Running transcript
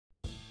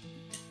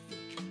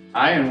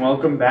Hi, and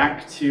welcome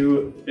back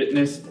to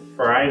Fitness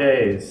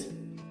Fridays.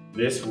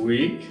 This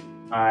week,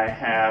 I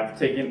have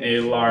taken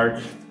a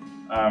large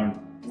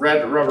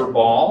red rubber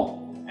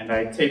ball and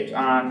I taped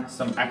on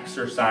some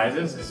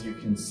exercises, as you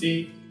can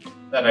see,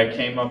 that I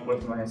came up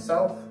with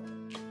myself.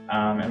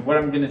 And what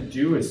I'm gonna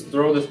do is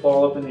throw this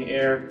ball up in the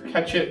air,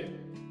 catch it,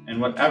 and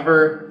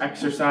whatever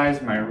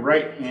exercise my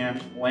right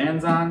hand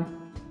lands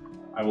on,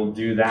 I will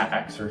do that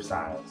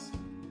exercise.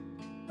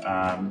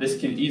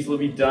 This can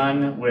easily be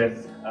done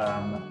with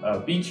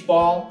a beach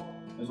ball,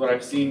 is what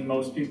I've seen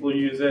most people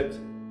use it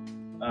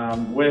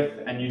with,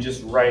 and you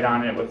just write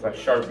on it with a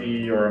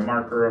Sharpie or a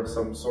marker of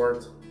some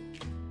sort.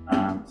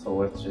 So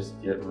let's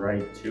just get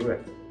right to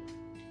it.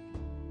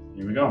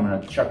 Here we go, I'm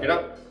gonna chuck it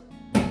up.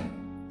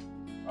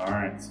 All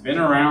right, spin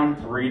around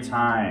 3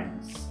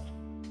 times.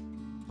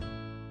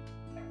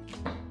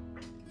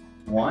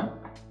 1,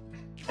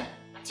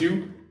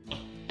 2,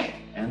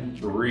 and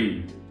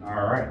 3.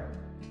 All right.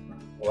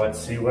 Let's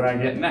see what I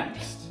get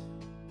next.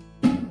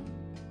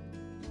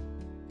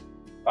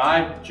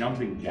 5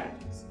 jumping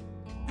jacks.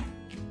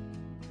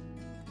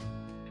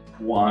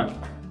 1,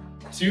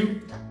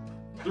 2,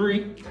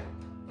 3,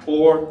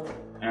 4,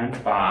 and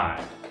 5.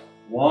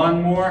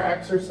 One more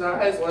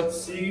exercise. Let's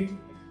see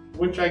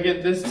which I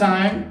get this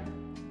time.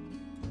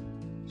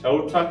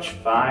 Toe touch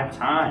 5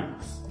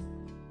 times.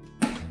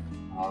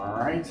 All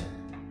right,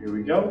 here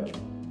we go.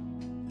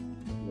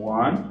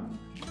 1,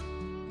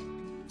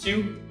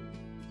 2,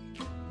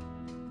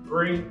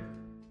 3,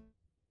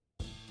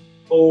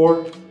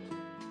 4,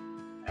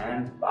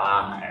 and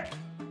 5.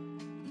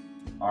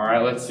 All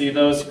right, let's see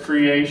those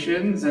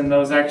creations and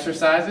those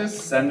exercises.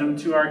 Send them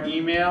to our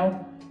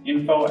email,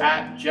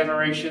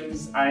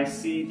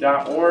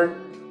 info@generationsic.org,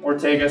 or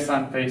tag us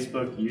on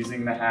Facebook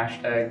using the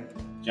hashtag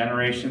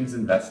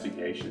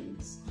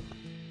GenerationsInvestigations.